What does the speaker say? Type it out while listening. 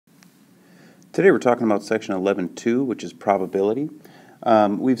Today we're talking about section 11.2, which is probability.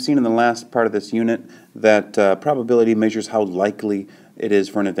 We've seen in the last part of this unit that probability measures how likely it is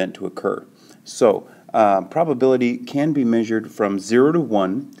for an event to occur. So probability can be measured from 0 to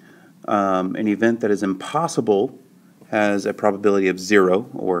 1. An event that is impossible has a probability of 0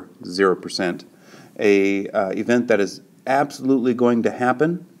 or 0%. A event that is absolutely going to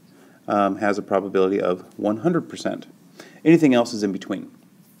happen has a probability of 100%. Anything else is in between.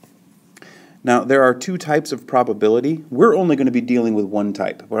 Now, there are two types of probability. We're only going to be dealing with one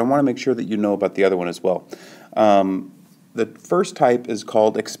type, but I want to make sure that you know about the other one as well. The first type is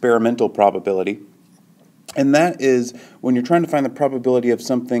called experimental probability, and that is when you're trying to find the probability of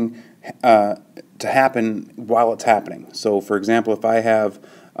something to happen while it's happening. So, for example, if I have,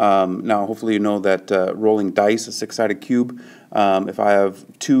 now hopefully you know that rolling dice, a six-sided cube, if I have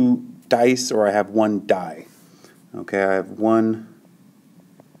two dice or I have one die. Okay, I have one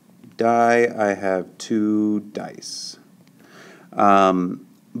die, I have two dice. Anyway,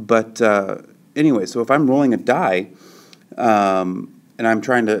 so if I'm rolling a die, and I'm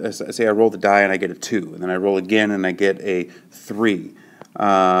trying to, say I roll the die and I get a 2, and then I roll again and I get a 3,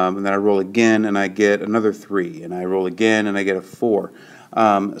 and then I roll again and I get another 3, and I roll again and I get a 4.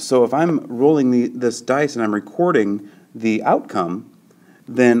 So if I'm rolling this dice and I'm recording the outcome,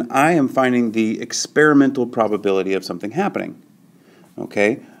 then I am finding the experimental probability of something happening.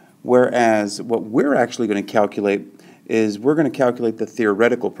 Okay? Whereas what we're actually going to calculate is we're going to calculate the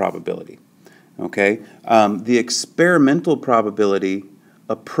theoretical probability. Okay? The experimental probability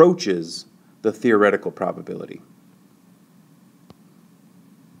approaches the theoretical probability.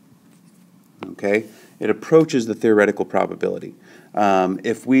 Okay? It approaches the theoretical probability.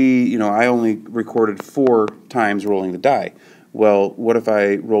 If we, I only recorded 4 times rolling the die. Well, what if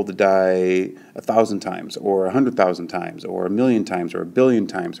I rolled the die 1,000 times, or 100,000 times, or 1,000,000 times, or 1,000,000,000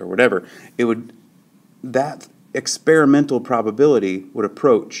 times, or whatever? That experimental probability would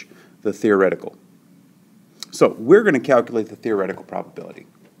approach the theoretical. So we're going to calculate the theoretical probability.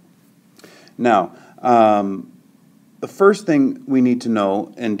 Now, the first thing we need to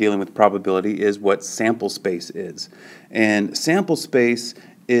know in dealing with probability is what sample space is. And sample space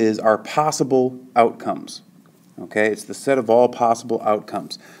is our possible outcomes. Okay, it's the set of all possible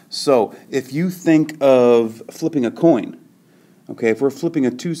outcomes. So if you think of flipping a coin, okay, if we're flipping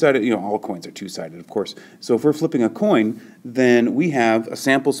a two-sided, all coins are two-sided, of course. So if we're flipping a coin, then we have a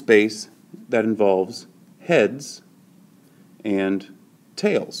sample space that involves heads and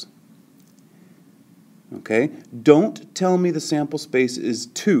tails. Okay, don't tell me the sample space is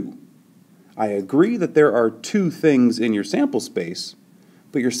 2. I agree that there are 2 things in your sample space,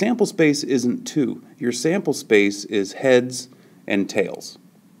 but your sample space isn't 2. Your sample space is heads and tails.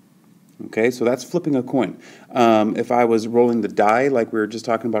 Okay, so that's flipping a coin. If I was rolling the die like we were just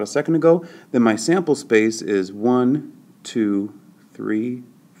talking about a second ago, then my sample space is 1, 2, 3,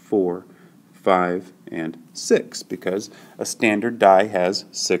 4, 5, and 6, because a standard die has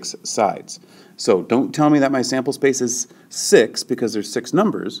 6 sides. So don't tell me that my sample space is 6 because there's 6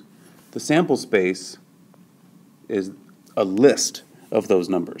 numbers. The sample space is a list of those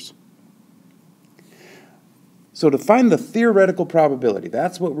numbers. So to find the theoretical probability,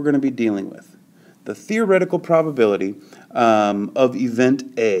 that's what we're going to be dealing with. The theoretical probability of event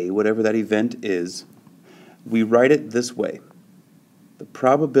A, whatever that event is, we write it this way. The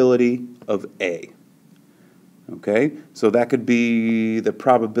probability of A. Okay? So that could be the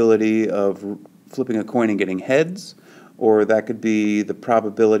probability of flipping a coin and getting heads, or that could be the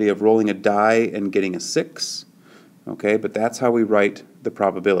probability of rolling a die and getting a 6. Okay, but that's how we write the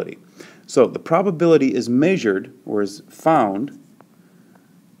probability. So the probability is measured, or is found,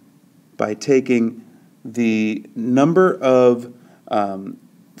 by taking the number of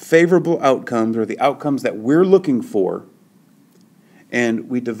favorable outcomes, or the outcomes that we're looking for, and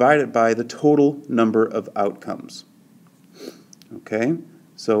we divide it by the total number of outcomes. Okay,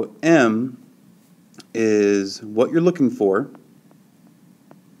 so M is what you're looking for,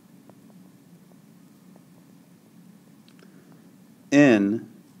 N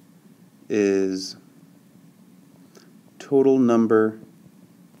is total number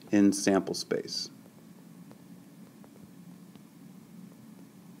in sample space.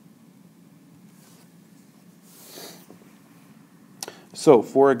 So,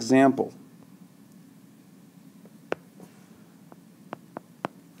 for example,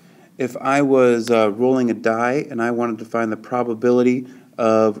 if I was rolling a die and I wanted to find the probability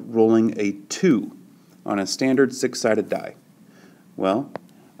of rolling a 2 on a standard 6-sided die, well,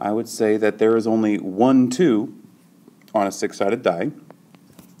 I would say that there is only 1 2 on a 6-sided die,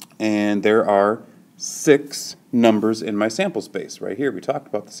 and there are 6 numbers in my sample space right here. We talked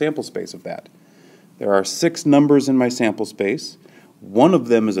about the sample space of that. There are 6 numbers in my sample space. One of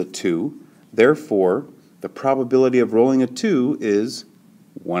them is a 2. Therefore, the probability of rolling a 2 is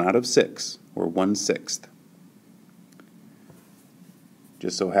 1 out of 6, or 1/6.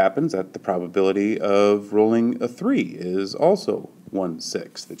 Just so happens that the probability of rolling a 3 is also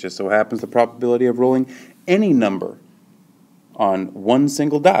 1/6. It just so happens the probability of rolling any number on one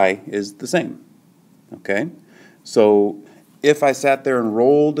single die is the same. Okay? So if I sat there and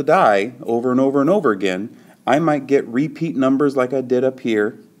rolled a die over and over and over again, I might get repeat numbers like I did up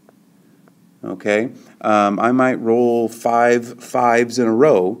here. Okay? I might roll 5 5s in a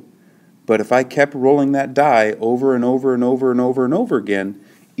row, but if I kept rolling that die over and over and over and over and over again,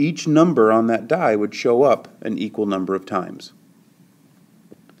 each number on that die would show up an equal number of times,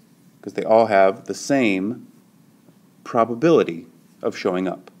 because they all have the same probability of showing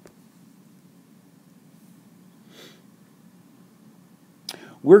up.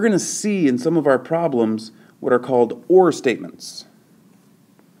 We're going to see in some of our problems what are called OR statements.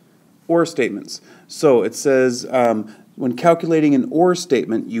 OR statements. So it says when calculating an OR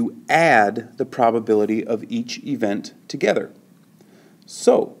statement, you add the probability of each event together.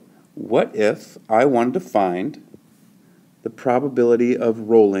 So what if I wanted to find the probability of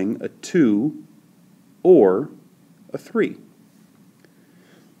rolling a 2 or a 3?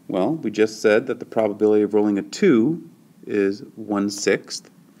 Well, we just said that the probability of rolling a 2 is 1/6,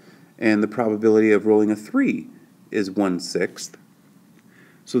 and the probability of rolling a 3 is 1/6.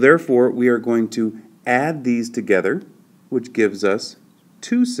 So therefore, we are going to add these together, which gives us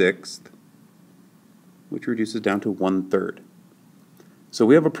 2/6, which reduces down to 1/3. So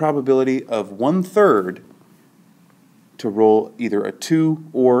we have a probability of 1/3 to roll either a 2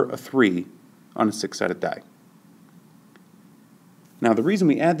 or a 3 on a 6-sided die. Now the reason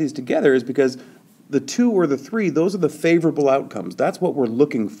we add these together is because the 2 or the 3, those are the favorable outcomes. That's what we're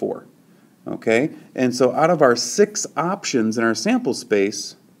looking for. Okay? And so out of our 6 options in our sample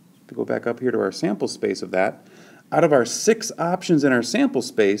space, to go back up here to our sample space of that, out of our 6 options in our sample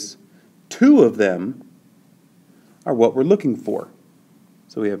space, 2 of them are what we're looking for.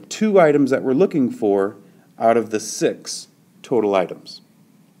 So we have 2 items that we're looking for out of the 6 total items.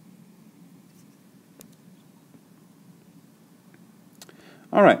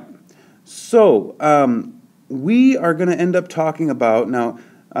 All right, so we are going to end up talking about, now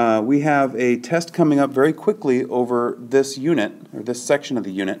we have a test coming up very quickly over this unit, or this section of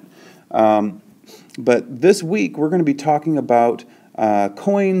the unit, but this week we're going to be talking about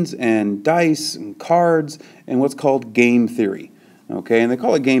coins and dice and cards and what's called game theory. Okay, and they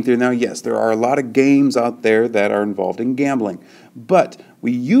call it game theory. Now, yes, there are a lot of games out there that are involved in gambling, but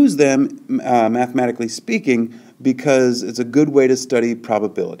we use them, mathematically speaking, because it's a good way to study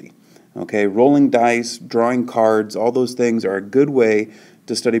probability. Okay, rolling dice, drawing cards, all those things are a good way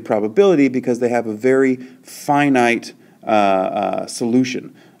to study probability because they have a very finite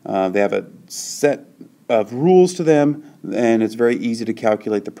solution. They have a set of rules to them, and it's very easy to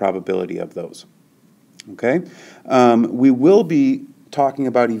calculate the probability of those. Okay, we will be talking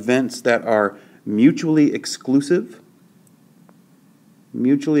about events that are mutually exclusive.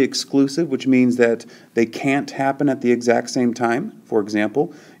 Mutually exclusive, which means that they can't happen at the exact same time. For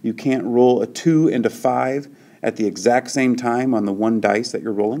example, you can't roll a 2 and a 5 at the exact same time on the one dice that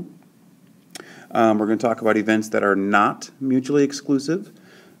you're rolling. We're going to talk about events that are not mutually exclusive.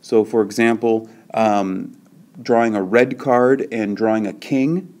 So, for example, drawing a red card and drawing a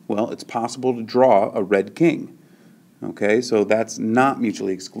king. Well, it's possible to draw a red king. Okay, so that's not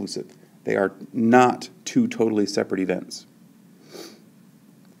mutually exclusive. They are not 2 totally separate events.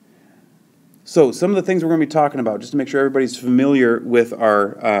 So some of the things we're going to be talking about, just to make sure everybody's familiar with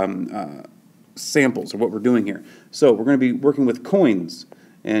our samples, or what we're doing here. So we're going to be working with coins,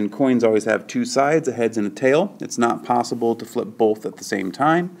 and coins always have 2 sides, a heads and a tail. It's not possible to flip both at the same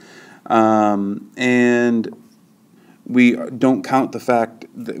time. And we don't count the fact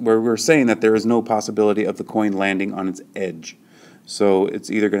that we're saying that there is no possibility of the coin landing on its edge. So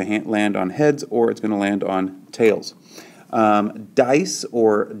it's either going to land on heads or it's going to land on tails. Dice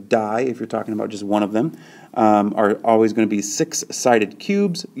or die, if you're talking about just one of them, are always going to be 6-sided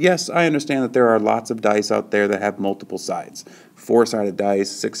cubes. Yes, I understand that there are lots of dice out there that have multiple sides. 4-sided dice,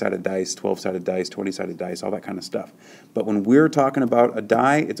 6-sided dice, 12-sided dice, 20-sided dice, all that kind of stuff. But when we're talking about a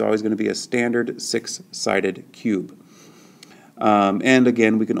die, it's always going to be a standard 6-sided cube. And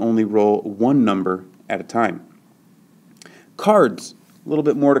again, we can only roll one number at a time. Cards, a little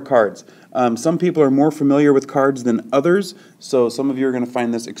bit more to cards. Some people are more familiar with cards than others, so some of you are going to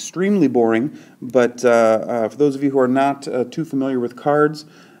find this extremely boring, but for those of you who are not too familiar with cards,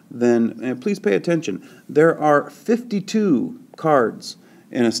 then please pay attention. There are 52 cards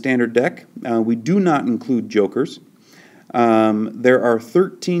in a standard deck. We do not include jokers. There are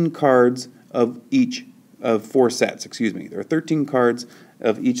 13 cards of each of 4 sets, excuse me. There are 13 cards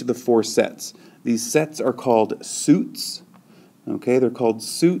of each of the 4 sets. These sets are called suits. Okay, they're called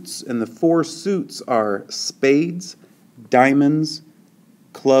suits, and the 4 suits are spades, diamonds,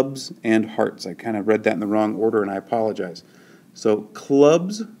 clubs, and hearts. I kind of read that in the wrong order, and I apologize. So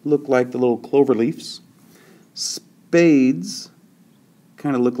clubs look like the little clover leaves. Spades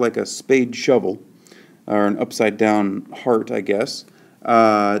kind of look like a spade shovel, or an upside-down heart, I guess.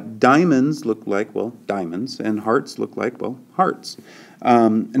 Diamonds look like, well, diamonds, and hearts look like, well, hearts.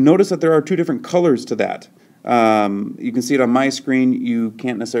 And notice that there are 2 different colors to that. You can see it on my screen. You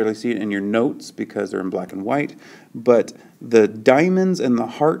can't necessarily see it in your notes because they're in black and white. But the diamonds and the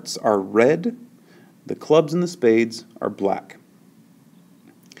hearts are red. The clubs and the spades are black.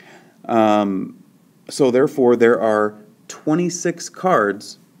 So therefore, there are 26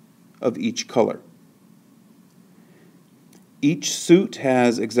 cards of each color. Each suit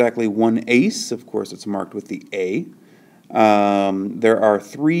has exactly 1 ace. Of course, it's marked with the A. There are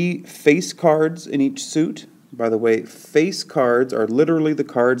 3 face cards in each suit. By the way, face cards are literally the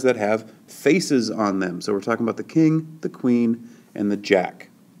cards that have faces on them. So we're talking about the king, the queen, and the jack.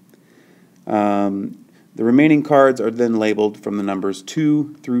 The remaining cards are then labeled from the numbers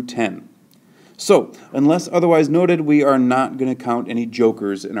 2 through 10. So, unless otherwise noted, we are not going to count any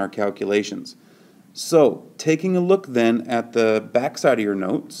jokers in our calculations. So, taking a look then at the back side of your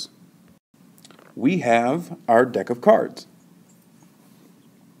notes, we have our deck of cards.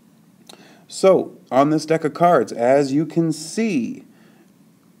 So, on this deck of cards, as you can see,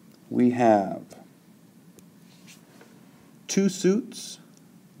 we have 2 suits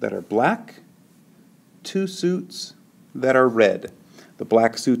that are black, 2 suits that are red. The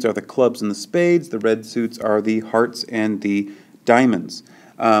black suits are the clubs and the spades, the red suits are the hearts and the diamonds.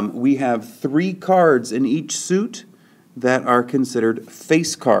 We have 3 cards in each suit that are considered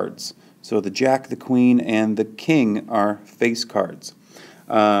face cards. So the jack, the queen, and the king are face cards.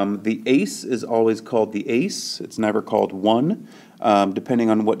 The ace is always called the ace. It's never called 1.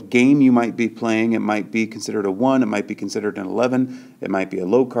 Depending on what game you might be playing, it might be considered a 1, it might be considered an 11, it might be a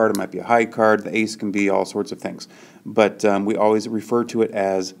low card, it might be a high card. The ace can be all sorts of things. But we always refer to it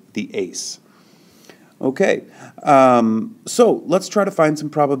as the ace. Okay, so let's try to find some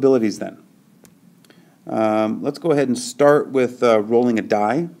probabilities then. Let's go ahead and start with rolling a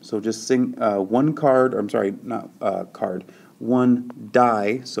die. So just sing 1 card, or I'm sorry, not card, 1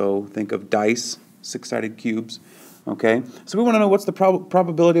 die. So think of dice, 6-sided cubes. Okay, so we want to know what's the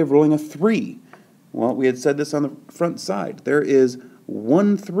probability of rolling a 3. Well, we had said this on the front side. There is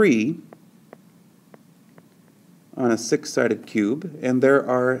 1 3 on a 6-sided cube, and there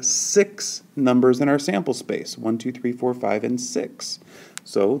are 6 numbers in our sample space, 1, 2, 3, 4, 5, and 6.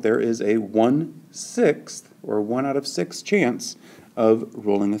 So there is a 1/6, or 1 out of 6 chance of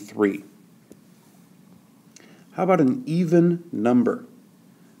rolling a 3. How about an even number?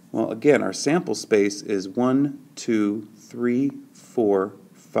 Well, again, our sample space is 1, 2, 3, 4,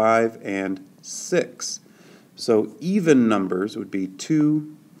 5, and 6. So even numbers would be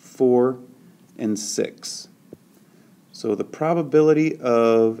 2, 4, and 6. So the probability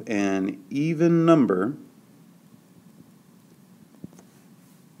of an even number,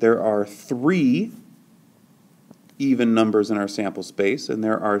 there are 3 even numbers in our sample space, and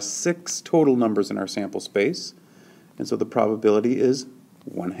there are 6 total numbers in our sample space. And so the probability is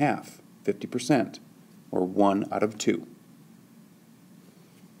 1/2, 50%, or 1 out of 2.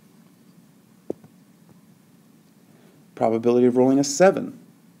 Probability of rolling a 7.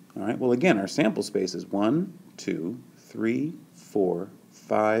 All right, well again, our sample space is 1, 2, 3, 4,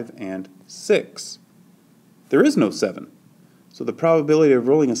 5, and 6. There is no 7. So the probability of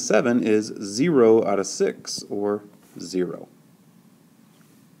rolling a 7 is 0 out of 6, or 0.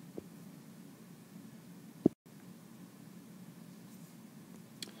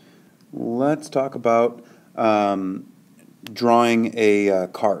 Let's talk about drawing a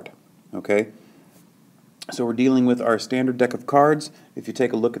card, okay? So we're dealing with our standard deck of cards. If you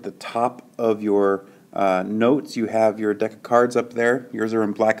take a look at the top of your notes, you have your deck of cards up there. Yours are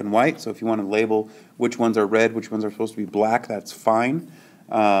in black and white, so if you want to label which ones are red, which ones are supposed to be black, that's fine.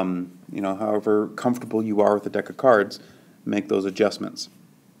 You know, however comfortable you are with the deck of cards, make those adjustments.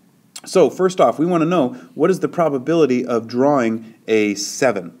 So first off, we want to know, what is the probability of drawing a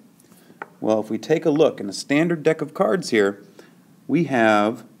 7? Well, if we take a look in a standard deck of cards here, we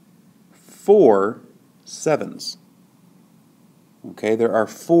have 4 7s. Okay, there are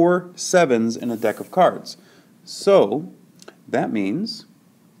 4 7s in a deck of cards. So that means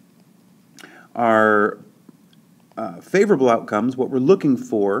our favorable outcomes, what we're looking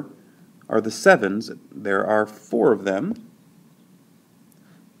for are the 7s. There are 4 of them.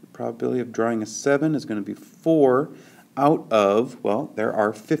 The probability of drawing a 7 is going to be 4 out of, well, there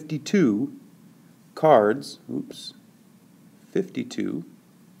are 52 cards. Oops. 52.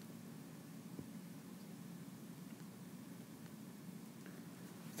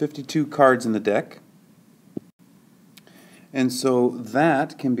 Cards in the deck. And so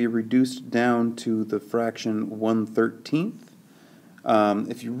that can be reduced down to the fraction 1/13.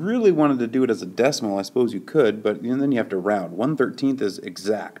 If you really wanted to do it as a decimal, I suppose you could, but then you have to round. 1/13 is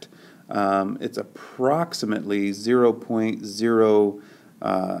exact. It's approximately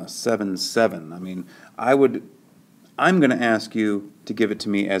 0.077. I mean, I'm going to ask you to give it to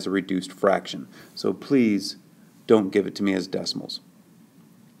me as a reduced fraction. So please don't give it to me as decimals.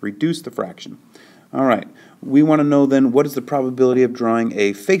 Reduce the fraction. All right, we want to know then what is the probability of drawing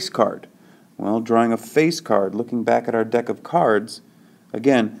a face card. Well, drawing a face card, looking back at our deck of cards,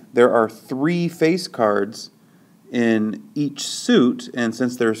 again, there are 3 face cards in each suit, and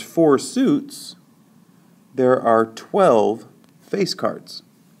since there's 4 suits, there are 12 face cards.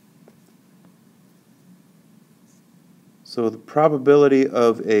 So the probability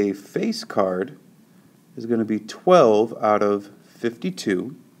of a face card is going to be 12 out of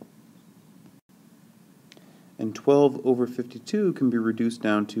 52. And 12 over 52 can be reduced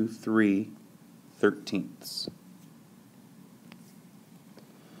down to 3/13.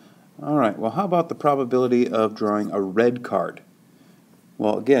 All right, well, how about the probability of drawing a red card?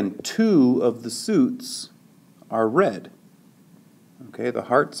 Well, again, 2 of the suits are red. Okay, the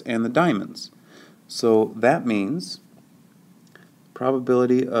hearts and the diamonds. So that means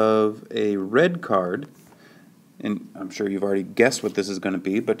probability of a red card, and I'm sure you've already guessed what this is going to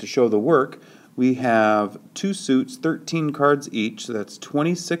be, but to show the work, we have 2 suits, 13 cards each, so that's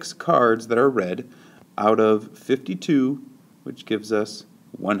 26 cards that are red out of 52, which gives us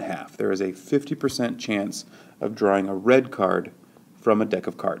 1/2. There is a 50% chance of drawing a red card from a deck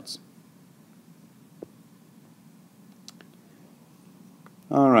of cards.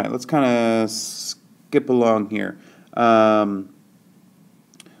 All right, let's kind of skip along here.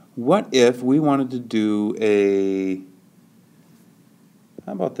 What if we wanted to do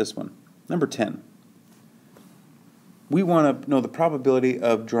how about this one? Number 10. We want to know the probability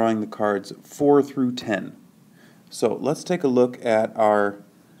of drawing the cards 4 through 10. So let's take a look at our,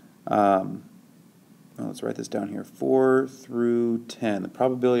 let's write this down here, 4 through 10. The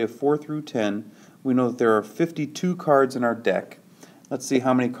probability of 4 through 10, we know that there are 52 cards in our deck. Let's see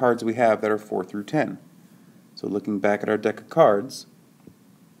how many cards we have that are 4 through 10. So looking back at our deck of cards,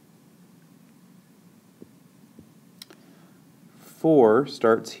 4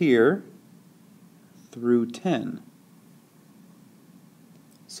 starts here through 10.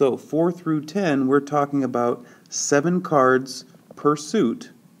 So 4 through 10, we're talking about 7 cards per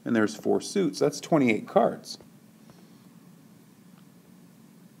suit, and there's 4 suits. That's 28 cards.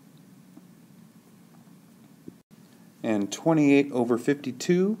 And 28 over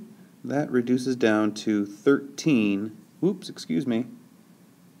 52, that reduces down to 13. Oops, excuse me.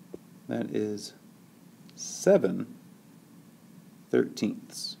 That is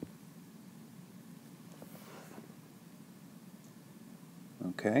 7/13.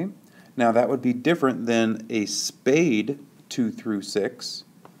 Okay, now that would be different than a spade 2 through 6,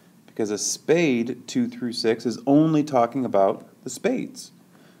 because a spade 2 through 6 is only talking about the spades.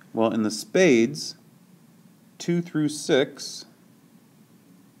 Well, in the spades 2 through 6,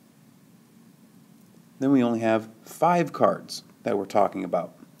 then we only have 5 cards that we're talking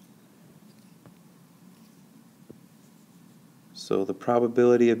about. So the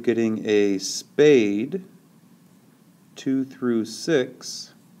probability of getting a spade 2 through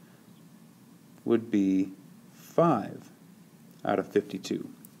 6 would be 5 out of 52.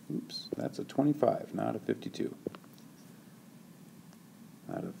 Oops, that's a 25, not a 52.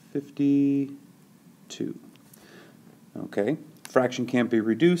 Out of 52. Okay, fraction can't be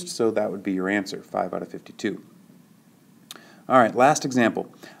reduced, so that would be your answer, 5 out of 52. All right, last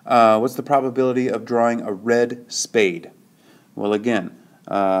example. What's the probability of drawing a red spade? Well, again,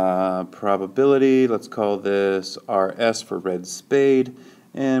 probability, let's call this RS for red spade,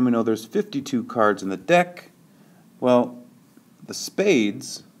 and we know there's 52 cards in the deck. Well, the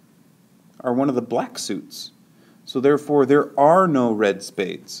spades are one of the black suits, so therefore there are no red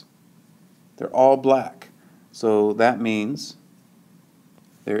spades. They're all black, so that means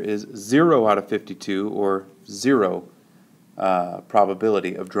there is 0 out of 52, or 0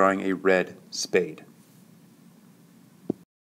 probability of drawing a red spade.